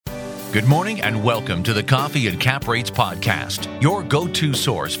Good morning and welcome to the Coffee and Cap Rates podcast, your go-to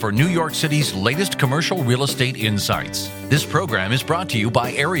source for New York City's latest commercial real estate insights. This program is brought to you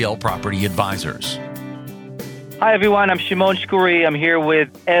by Ariel Property Advisors. Hi, everyone. I'm Shimon Shkuri. I'm here with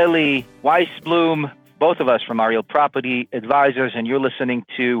Eli Weisblum, both of us from Ariel Property Advisors, and you're listening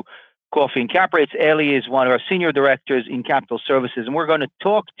to Coffee and Cap Rates. Eli is one of our senior directors in capital services, and we're going to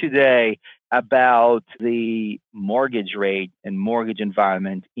talk today about the mortgage rate and mortgage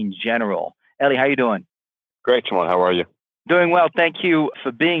environment in general. Eli, how are you doing? Great, Shimon. How are you? Doing well. Thank you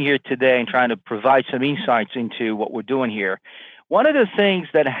for being here today and trying to provide some insights into what we're doing here. One of the things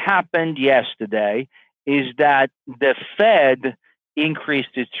that happened yesterday is that the Fed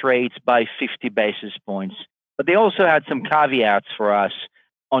increased its rates by 50 basis points, but they also had some caveats for us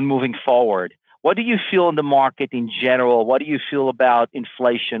on moving forward. What do you feel in the market in general? What do you feel about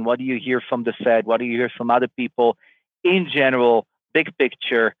inflation? What do you hear from the Fed? What do you hear from other people in general, big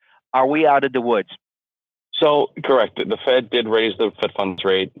picture? Are we out of the woods? So, correct. The Fed did raise the Fed funds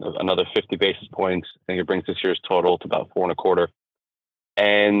rate another 50 basis points. I think it brings this year's total to about 4.25.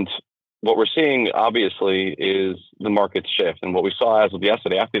 And what we're seeing, obviously, is the market shift. And what we saw as of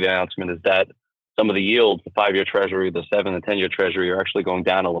yesterday after the announcement is that some of the yields, the 5-year Treasury, the 7 and 10-year Treasury, are actually going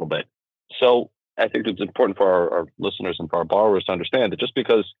down a little bit. So I think it's important for our listeners and for our borrowers to understand that just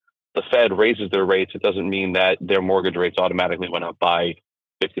because the Fed raises their rates, it doesn't mean that their mortgage rates automatically went up by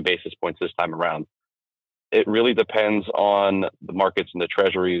 50 basis points this time around. It really depends on the markets and the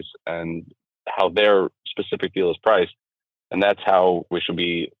treasuries and how their specific deal is priced. And that's how we should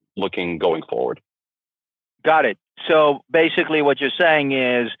be looking going forward. Got it. So basically what you're saying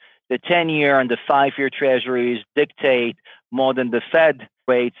is the 10-year and the 5-year treasuries dictate more than the Fed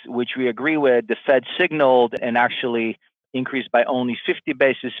rates, which we agree with. The Fed signaled and actually increased by only 50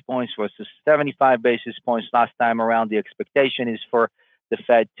 basis points versus 75 basis points last time around. The expectation is for the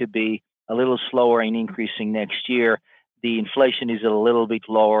Fed to be a little slower in increasing next year. The inflation is a little bit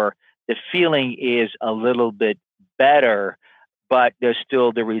lower. The feeling is a little bit better, but there's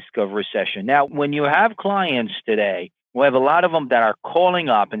still the risk of recession. Now, when you have clients today, we have a lot of them that are calling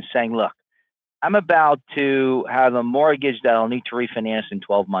up and saying, look, I'm about to have a mortgage that I'll need to refinance in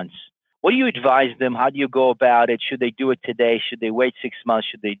 12 months. What do you advise them? How do you go about it? Should they do it today? Should they wait 6 months?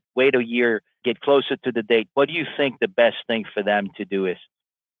 Should they wait a year, get closer to the date? What do you think the best thing for them to do is?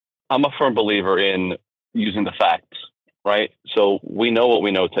 I'm a firm believer in using the facts, right? So we know what we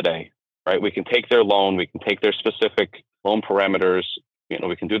know today, right? We can take their loan, we can take their specific loan parameters,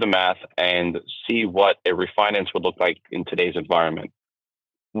 we can do the math and see what a refinance would look like in today's environment.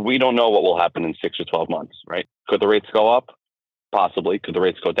 We don't know what will happen in 6 or 12 months, right? Could the rates go up? Possibly. Could the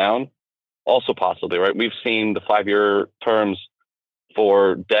rates go down? Also possibly, right? We've seen the 5-year terms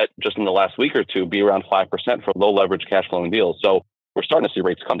for debt just in the last week or two be around 5% for low leverage cash flowing deals. So we're starting to see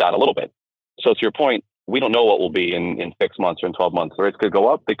rates come down a little bit. So to your point, we don't know what will be in 6 months or in 12 months. The rates could go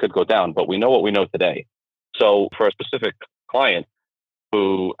up, they could go down, but we know what we know today. So for a specific client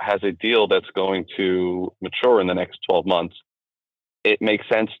who has a deal that's going to mature in the next 12 months, it makes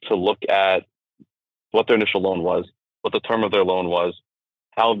sense to look at what their initial loan was, what the term of their loan was,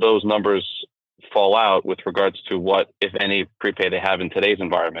 how those numbers fall out with regards to what, if any, prepay they have in today's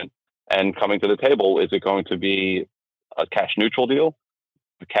environment. And coming to the table, is it going to be a cash neutral deal,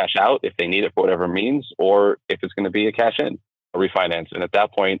 a cash out if they need it for whatever means, or if it's going to be a cash in, a refinance? And at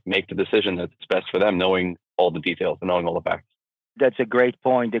that point, make the decision that's best for them, knowing all the details and knowing all the facts. That's a great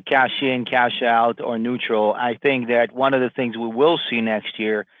point. The cash in, cash out, or neutral. I think that one of the things we will see next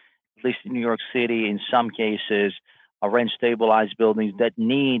year, at least in New York City, in some cases, are rent stabilized buildings that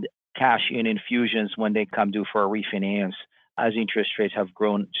need cash in infusions when they come due for a refinance, as interest rates have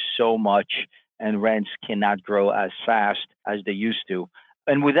grown so much and rents cannot grow as fast as they used to.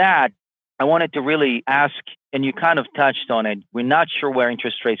 And with that, I wanted to really ask, and you kind of touched on it, we're not sure where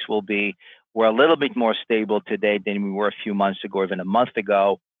interest rates will be. We're a little bit more stable today than we were a few months ago, even a month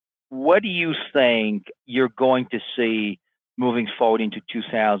ago. What do you think you're going to see moving forward into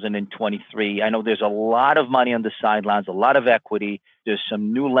 2023? I know there's a lot of money on the sidelines, a lot of equity. There's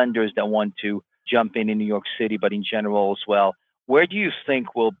some new lenders that want to jump in New York City, but in general as well. Where do you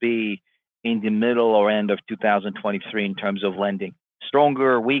think we'll be in the middle or end of 2023 in terms of lending?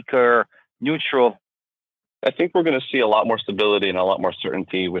 Stronger, weaker, neutral? I think we're going to see a lot more stability and a lot more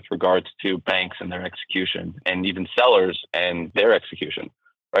certainty with regards to banks and their execution, and even sellers and their execution,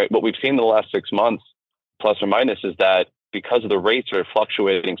 right? What we've seen in the last 6 months, plus or minus, is that because the rates are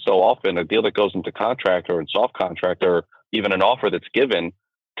fluctuating so often, a deal that goes into contract or in soft contract or even an offer that's given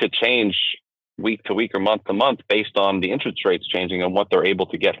could change week to week or month to month based on the interest rates changing and what they're able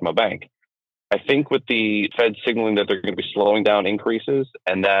to get from a bank. I think with the Fed signaling that they're going to be slowing down increases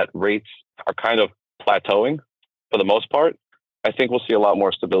and that rates are kind of plateauing for the most part, I think we'll see a lot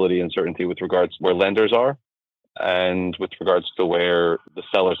more stability and certainty with regards to where lenders are and with regards to where the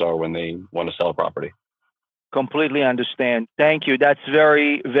sellers are when they want to sell a property. Completely understand. Thank you. That's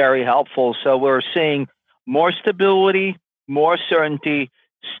very, very helpful. So we're seeing more stability, more certainty,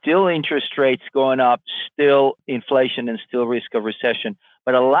 still interest rates going up, still inflation and still risk of recession,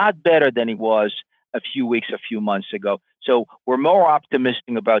 but a lot better than it was a few months ago. So we're more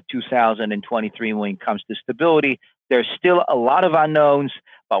optimistic about 2023 when it comes to stability. There's still a lot of unknowns,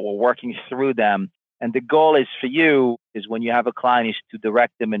 but we're working through them. And the goal is for you is when you have a client is to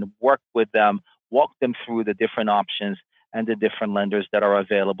direct them and work with them, walk them through the different options and the different lenders that are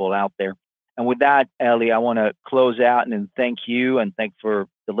available out there. And with that, Ellie, I want to close out and thank you and thank for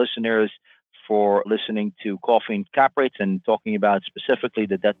the listeners for listening to Coffee and Cap Rates and talking about specifically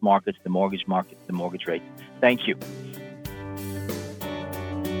the debt markets, the mortgage rates. Thank you.